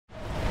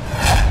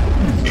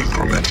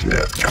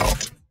Death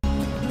count.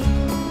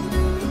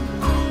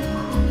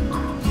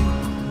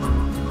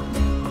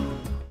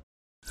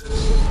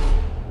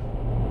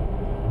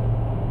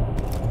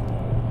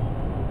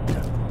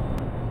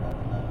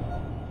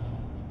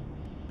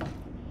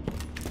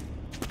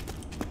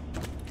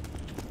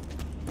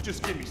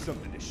 Just give me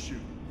something to shoot.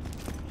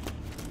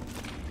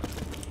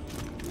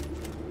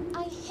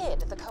 I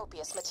hid the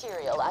copious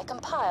material I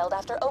compiled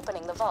after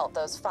opening the vault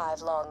those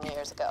 5 long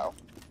years ago.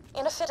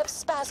 In a fit of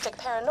spastic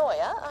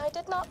paranoia, I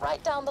did not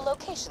write down the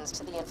locations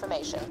to the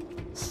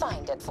information.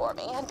 Find it for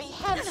me and be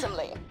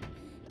handsomely...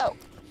 Oh,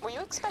 were you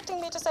expecting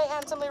me to say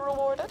handsomely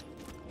rewarded?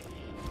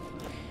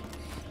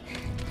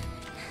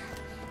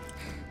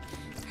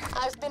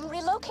 I've been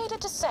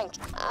relocated to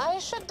Sanctuary. I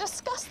should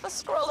discuss the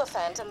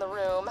scroll-ophant in the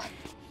room.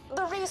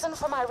 The reason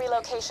for my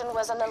relocation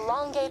was an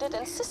elongated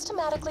and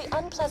systematically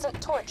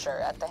unpleasant torture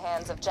at the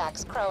hands of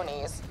Jack's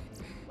cronies.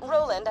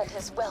 Roland and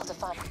his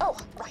well-defined... Oh,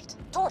 right,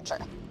 torture.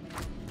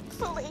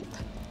 Philippe.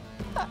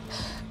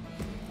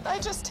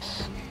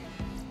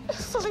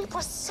 Philippe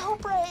was so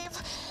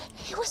brave.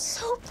 He was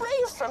so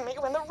brave from me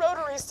when the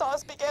rotary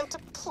saws began to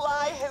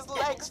ply his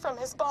legs from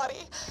his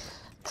body.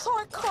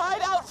 Clark cried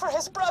out for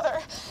his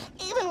brother,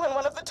 even when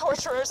one of the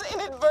torturers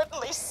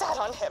inadvertently sat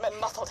on him and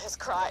muffled his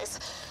cries.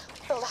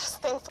 The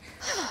last thing...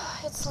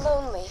 It's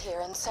lonely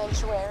here in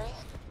Sanctuary.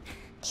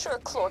 Sure,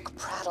 Clark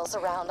prattles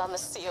around on the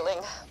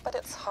ceiling, but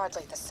it's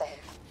hardly the same.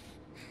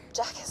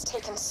 Jack has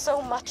taken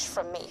so much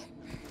from me.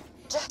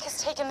 Jack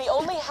has taken the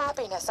only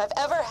happiness I've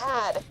ever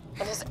had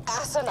in his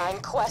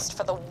asinine quest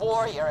for the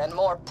warrior and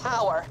more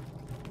power.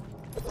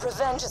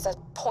 Revenge is as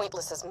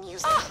pointless as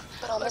music,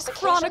 but on this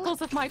occasion,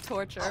 Chronicles of my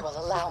torture. I will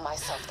allow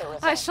myself the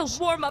revenge. I shall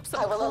warm up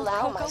some I will cold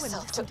allow cocoa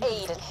myself and to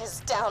aid in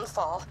his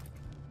downfall.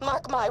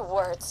 Mark my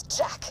words,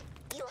 Jack.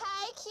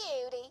 Hey,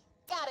 cutie.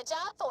 Got a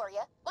job for you.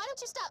 Why don't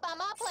you stop by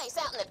my place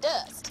out in the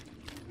dust?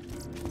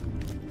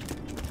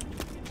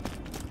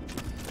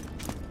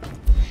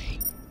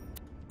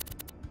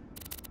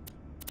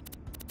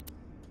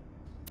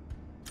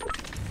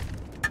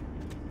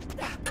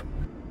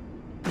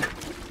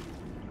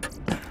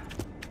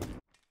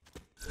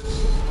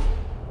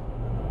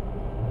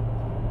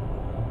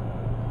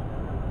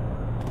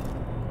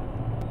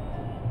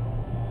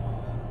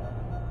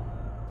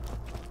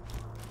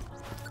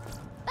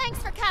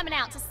 Thanks for coming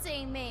out to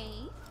see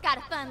me. Got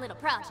a fun little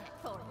project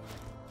for you.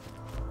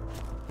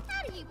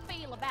 How do you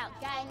feel about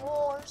gang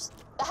wars?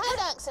 The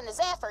Hodunks and the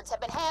Zephyrs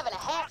have been having a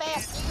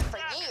half-assed feud for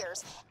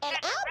years, and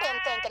I've been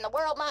thinking the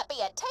world might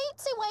be a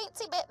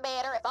teensy-weensy bit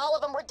better if all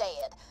of them were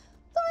dead.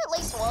 Or at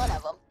least one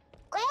of them.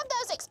 Grab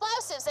those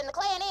explosives and the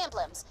clan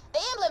emblems. The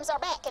emblems are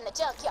back in the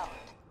junkyard.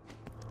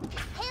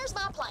 Here's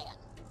my plan.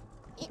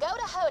 You go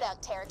to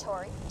Hodunk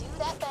territory, do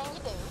that thing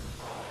you do.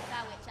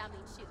 By which I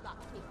mean shoot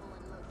lots of people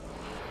and look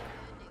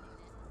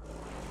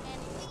And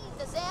leave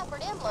the Zephyr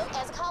emblem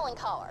as a calling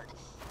card.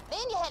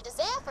 Then you head to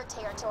Zephyr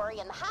territory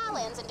in the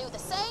Highlands and do the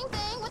same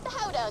thing with the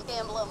Hodunk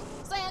emblem.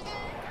 Sound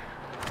good?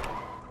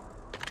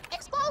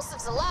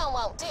 Explosives alone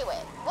won't do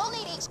it. We'll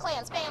need each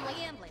clan's family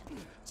emblem.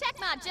 Check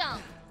my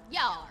junk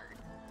yard.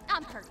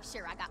 I'm pretty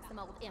sure I got some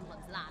old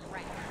emblems lying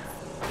around.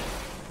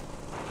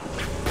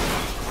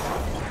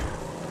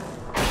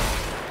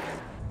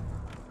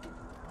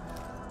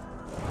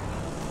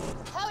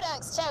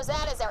 Hodunks chose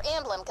that as their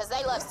emblem because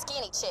they love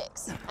skinny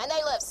chicks. And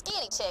they love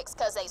skinny chicks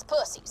because they's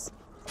pussies.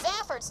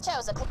 Zephyrs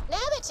chose a...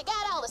 Now that you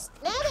got all the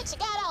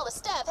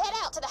stuff, head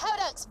out to the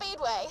Hodunk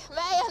Speedway.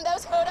 Man,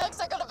 those Hodunks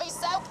are gonna be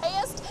so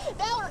pissed.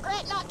 They'll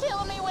regret not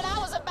killing me when I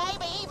was a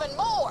baby even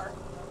more.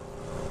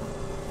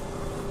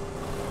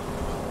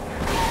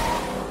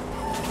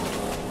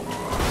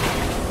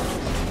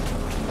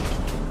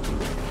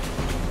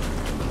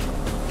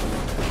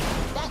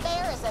 That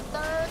there is the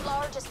 3rd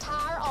largest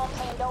tire on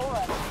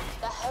Pandora.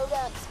 The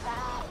Hodunks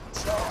pride and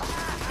joy.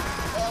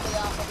 They'll be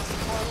awful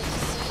disappointed to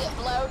see it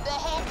blow the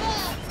heck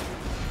up.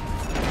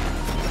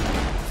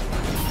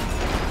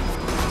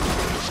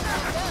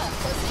 Back up,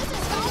 'cause this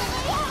is gonna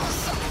be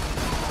awesome.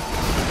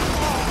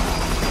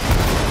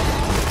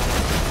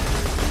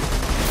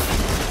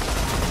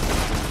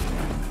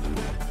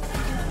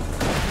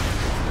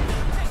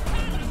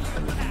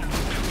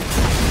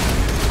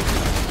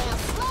 Now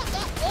slap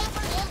that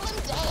Zephyr emblem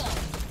down.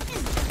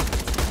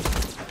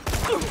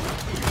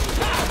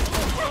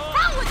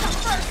 How was the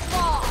first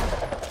wall?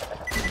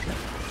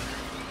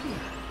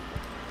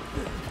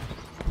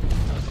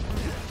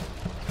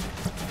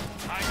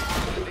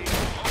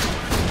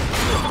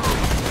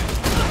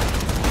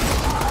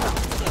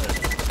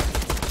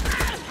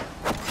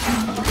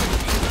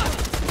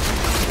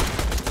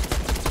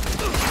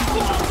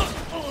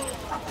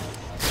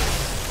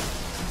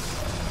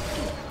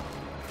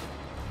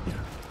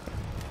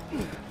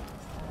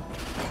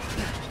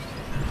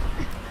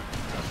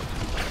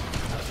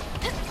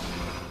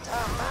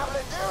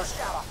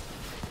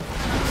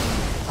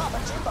 Papa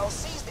Jimbo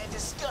sees that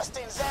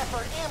disgusting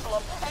Zephyr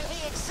emblem, and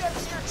he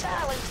accepts your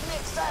challenge,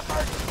 Nick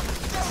Zephyr.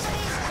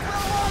 Disease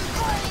will run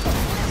clean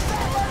with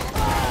Zephyr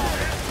blood!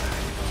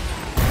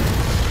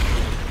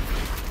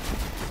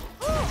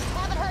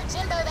 Haven't heard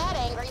Jimbo that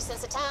angry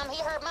since the time he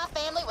heard my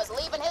family was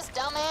leaving his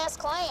dumbass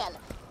clan.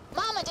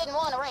 Mama didn't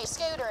want to raise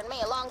Scooter and me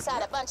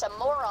alongside a bunch of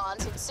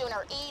morons who'd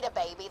sooner eat a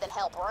baby than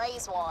help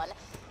raise one.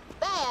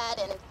 Bad,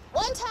 and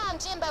one time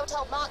Jimbo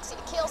told Moxie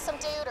to kill some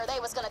dude or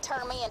they was gonna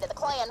turn me into the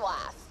clan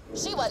wife.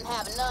 She wasn't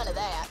having none of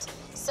that.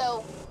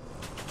 So,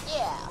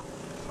 yeah,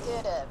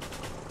 good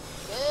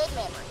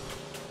memory.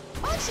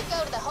 Why don't you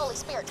go to the Holy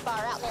Spirit's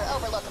bar out near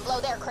Overlook and blow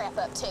their crap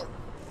up too?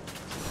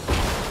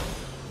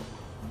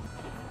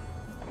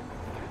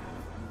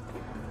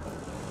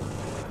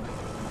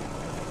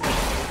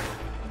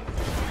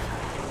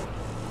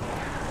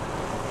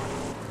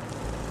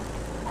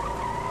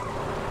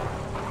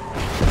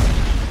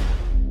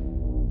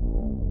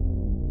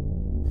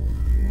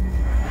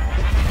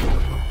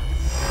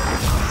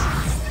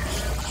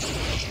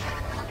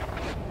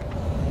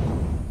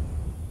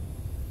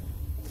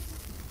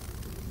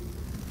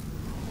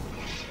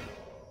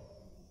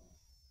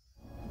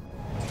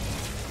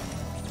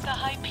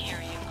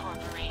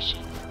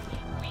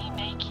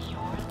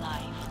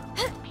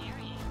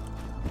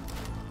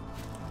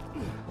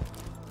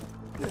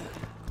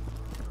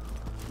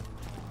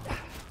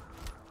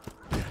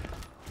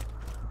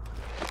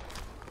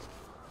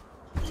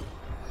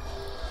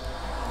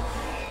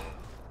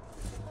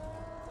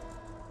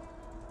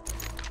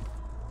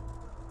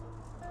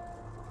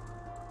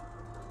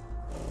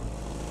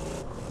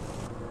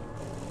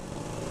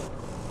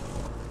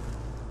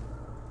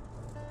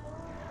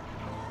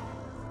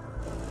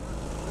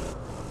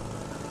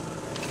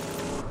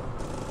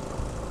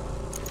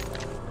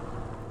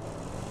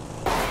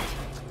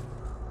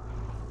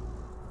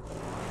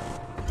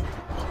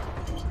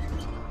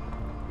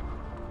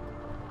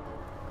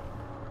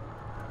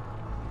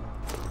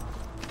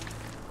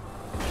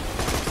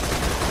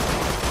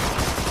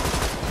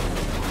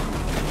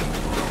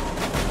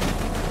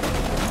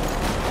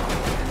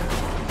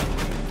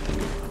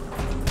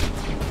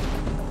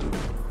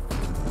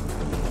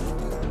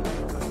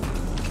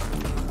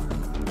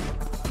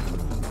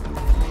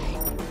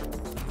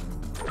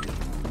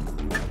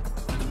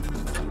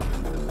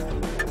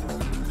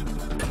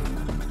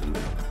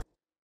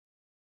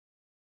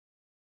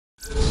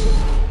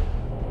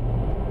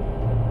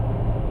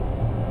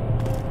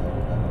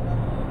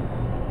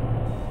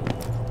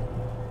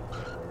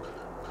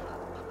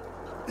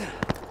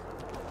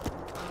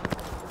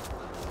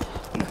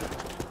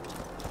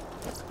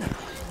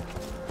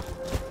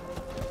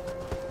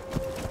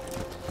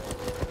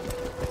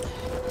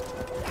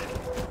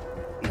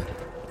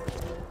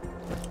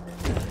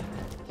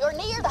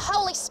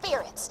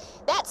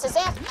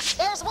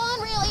 There's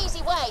one real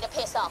easy way to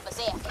piss off a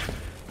Zephyr.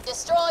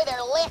 Destroy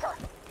their liquor.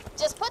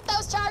 Just put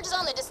those charges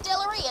on the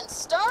distillery and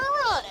start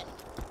running.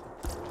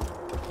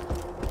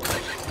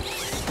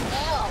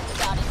 Now all we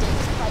gotta do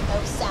is play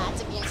both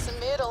sides against the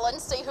middle and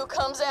see who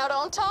comes out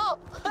on top.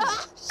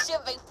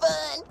 Should be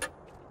fun.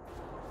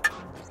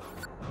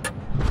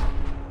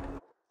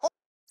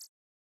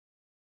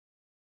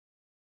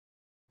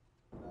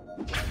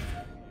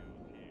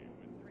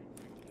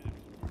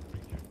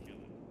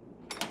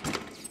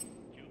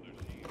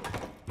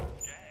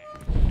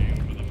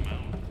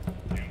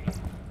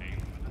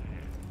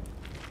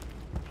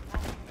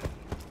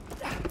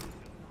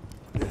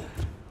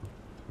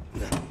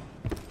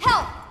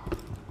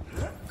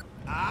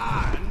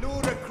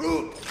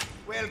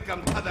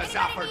 Welcome to the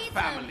Zafford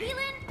family.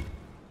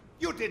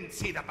 You didn't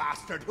see the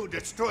bastard who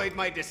destroyed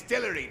my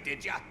distillery,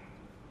 did ya?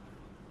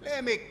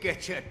 Let me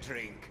get you a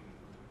drink.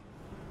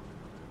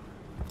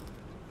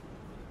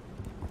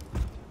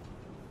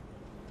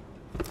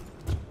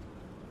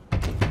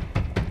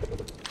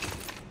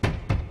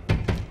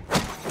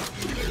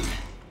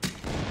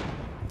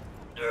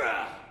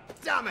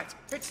 Damn it!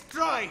 It's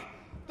dry!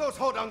 Those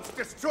hodunks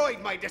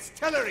destroyed my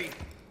distillery!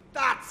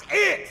 That's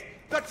it!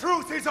 The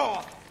truth is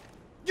off!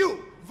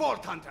 You,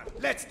 Vault Hunter,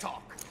 let's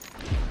talk.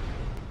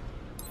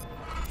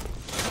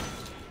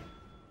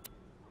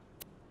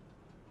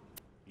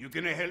 You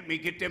gonna help me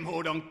get them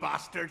hodunk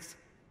bastards?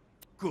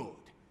 Good.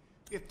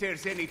 If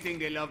there's anything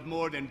they love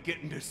more than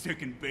getting to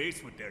second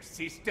base with their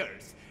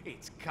sisters,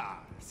 it's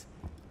cars.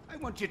 I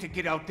want you to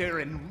get out there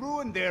and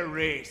ruin their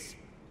race.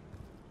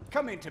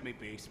 Come into my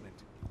basement.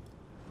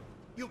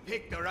 You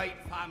picked the right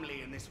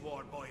family in this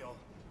war, boyo.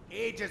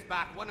 Ages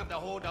back, one of the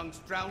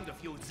hodunks drowned a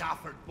few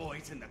Zafford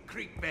boys in the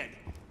creek bed.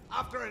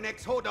 After an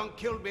ex-hodunk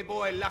killed me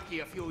boy Lucky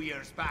a few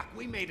years back,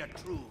 we made a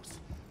truce.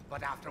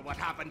 But after what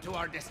happened to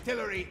our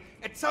distillery,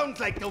 it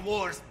sounds like the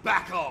war's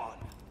back on.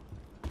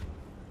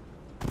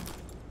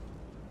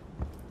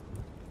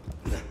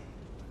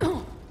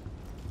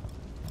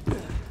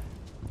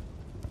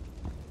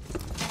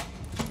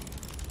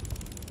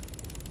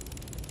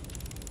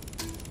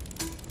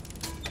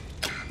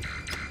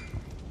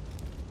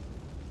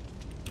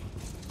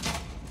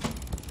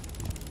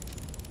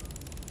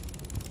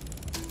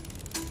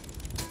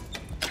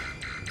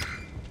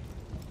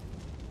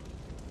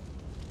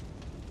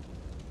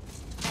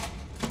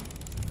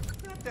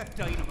 That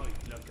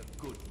dynamite like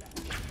a good lad.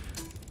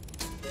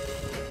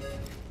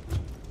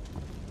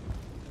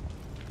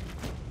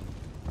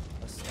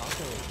 A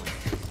stalker,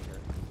 sister.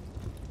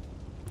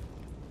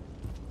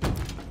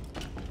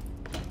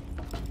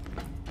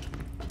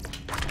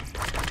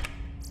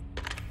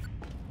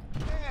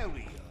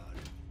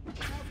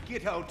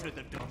 get out to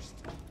the dust.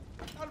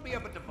 I'll be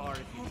up at the bar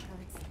if you... Head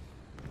hurts.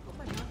 Hope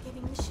I'm not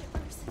getting the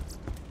shivers.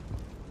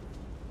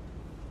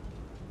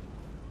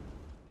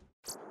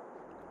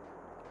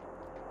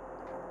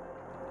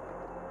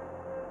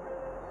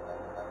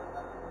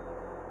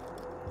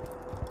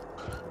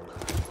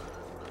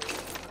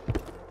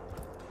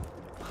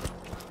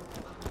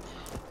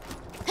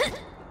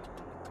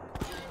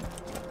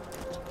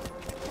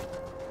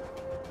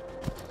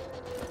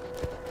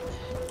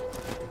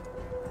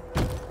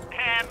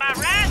 My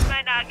rats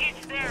might not get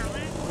you there,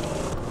 Liz.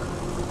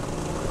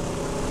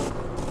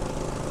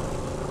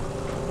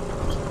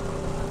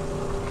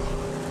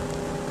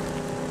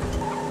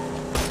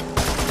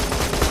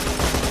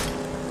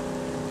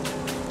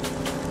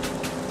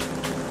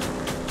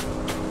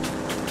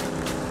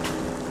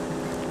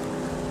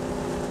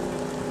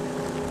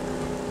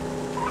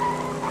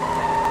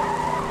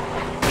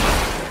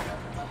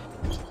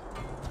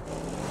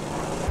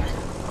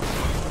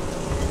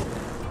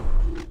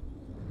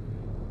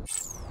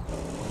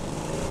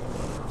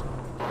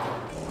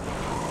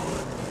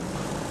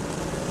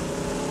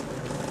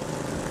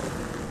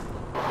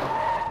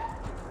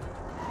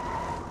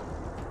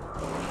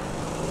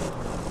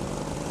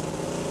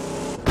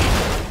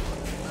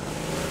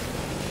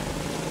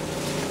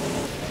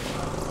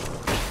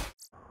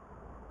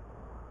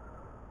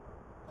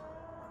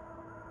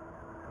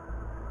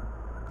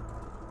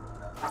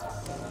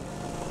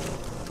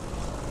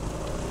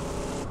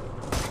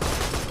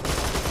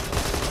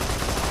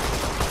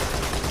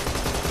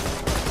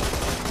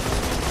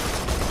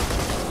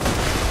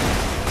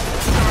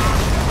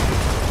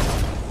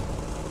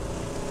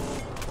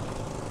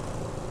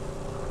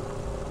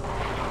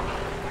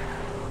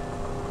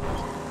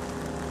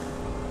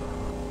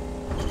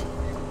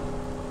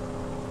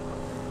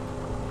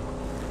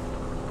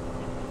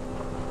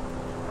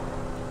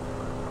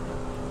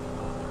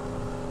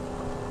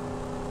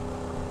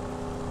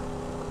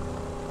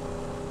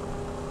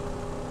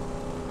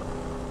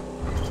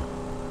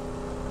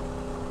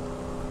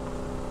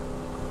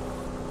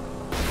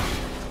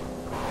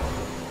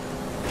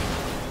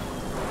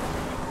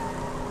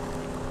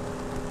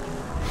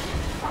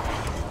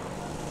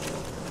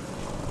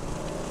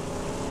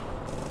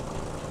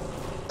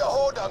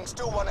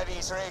 Do one of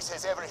these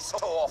races every so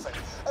often.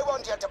 I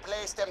want you to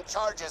place them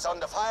charges on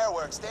the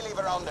fireworks they leave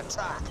around the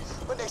track.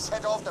 When they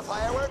set off the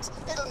fireworks,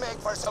 it'll make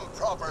for some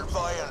proper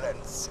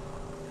violence.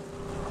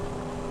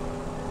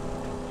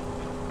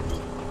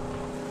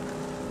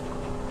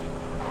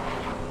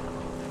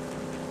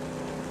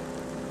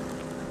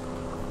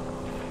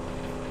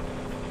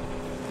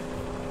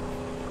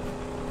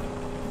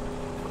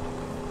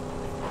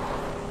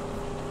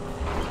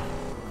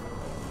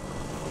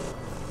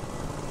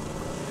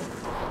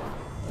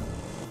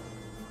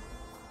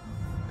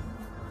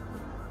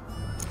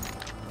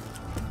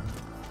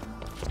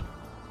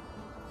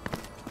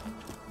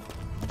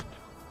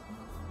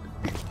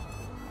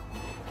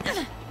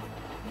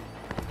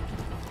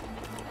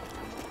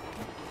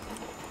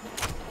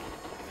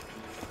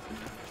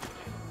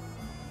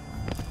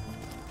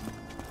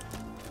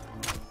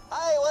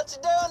 What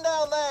you doing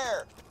down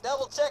there?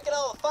 Double checking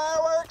all the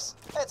fireworks?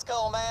 That's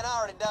cool, man. I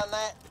already done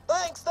that.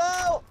 Thanks,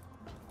 though!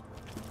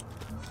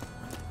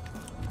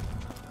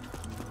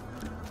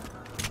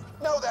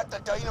 Now that the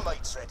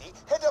dynamite's ready,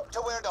 head up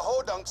to where the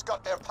Hodunks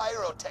got their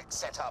pyrotech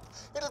set up.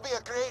 It'll be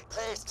a great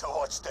place to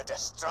watch the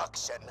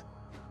destruction.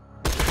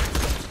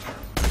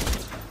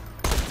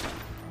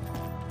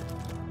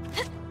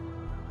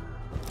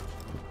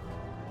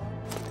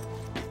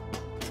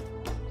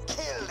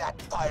 Kill that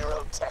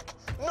pyrotech.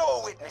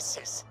 No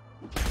witnesses.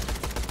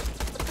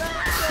 What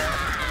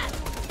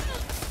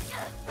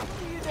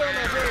are you doing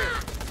up here?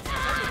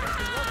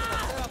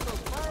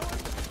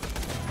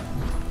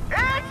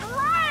 It's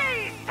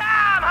race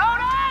time,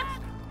 Hodunks!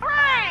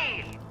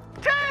 3,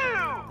 2,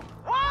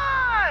 1,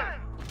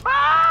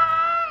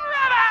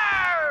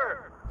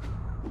 rubber!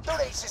 The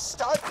race is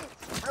starting.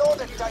 Blow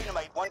the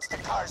dynamite once the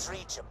cars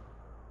reach him.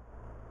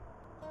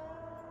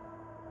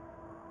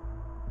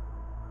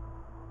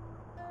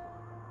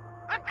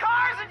 The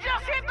cars have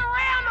just hit the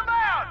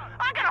roundabout!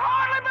 I can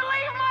hardly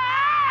believe my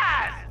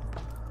eyes!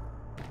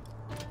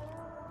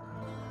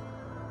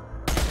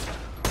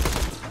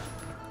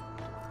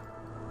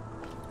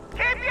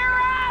 Keep your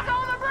eyes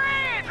on the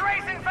bridge,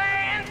 racing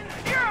fans!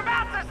 You're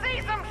about to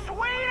see some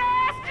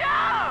sweet-ass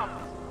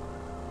jumps!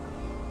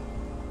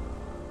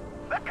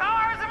 The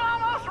cars have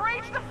almost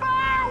reached the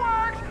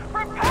fireworks!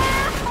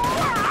 Prepare for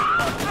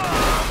awesome!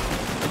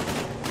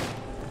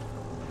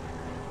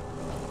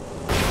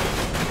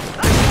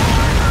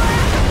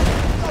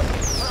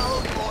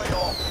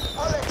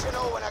 I'll let you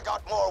know when I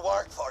got more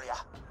work for you.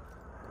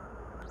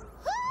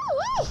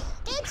 Woo-wee!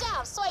 Good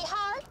job,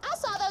 sweetheart. I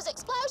saw those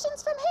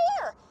explosions from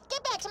here.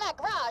 Get back to my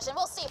garage and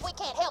we'll see if we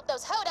can't help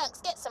those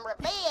Hodunks get some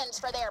revenge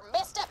for their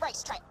messed up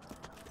racetrack.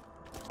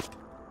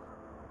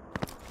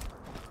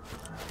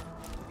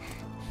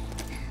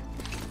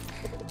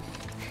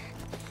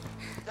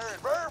 There's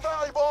very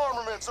valuable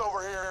armaments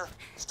over here.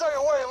 Stay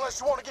away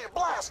unless you want to get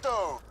blasted.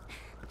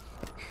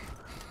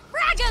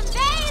 Frag 'em,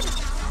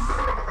 Dave!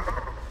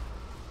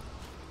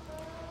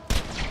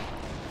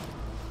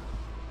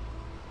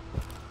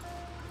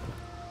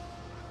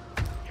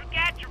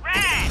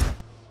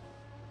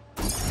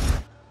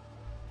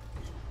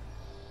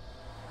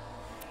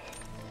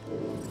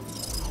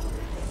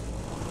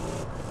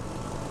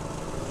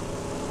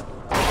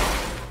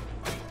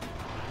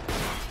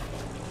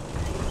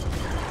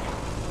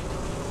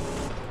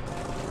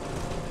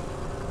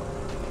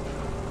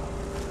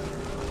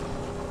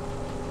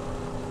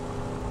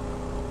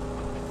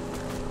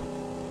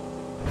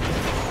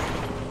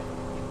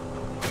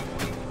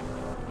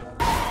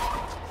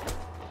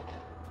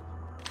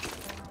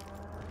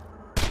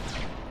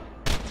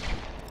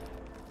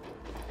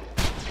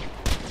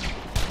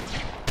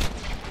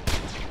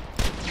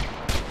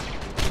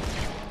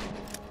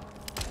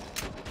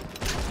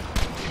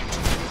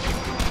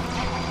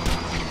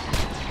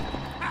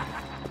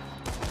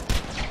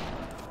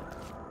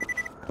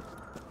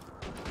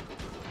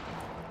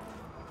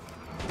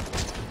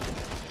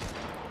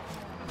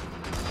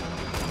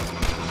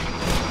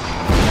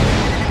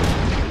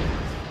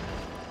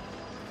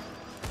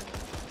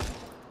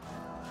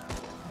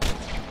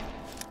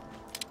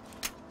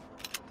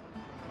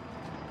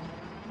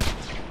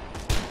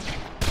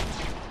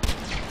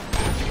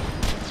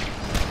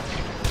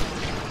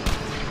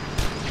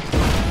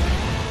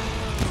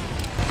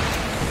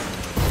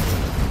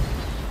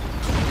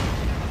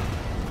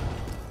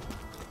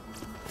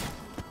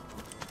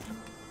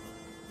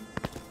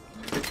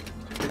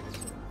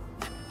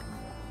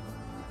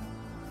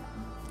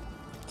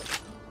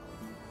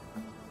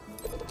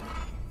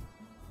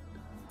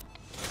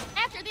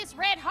 After this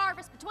red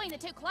harvest between the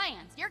two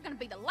clans, you're gonna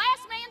be the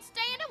last man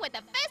standing with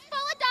a fistful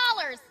of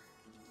dollars.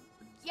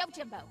 Yo,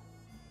 Jimbo.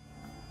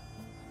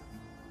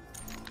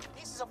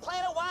 This is a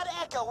planet-wide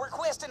echo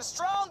requesting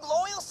strong,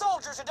 loyal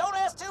soldiers who don't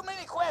ask too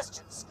many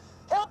questions.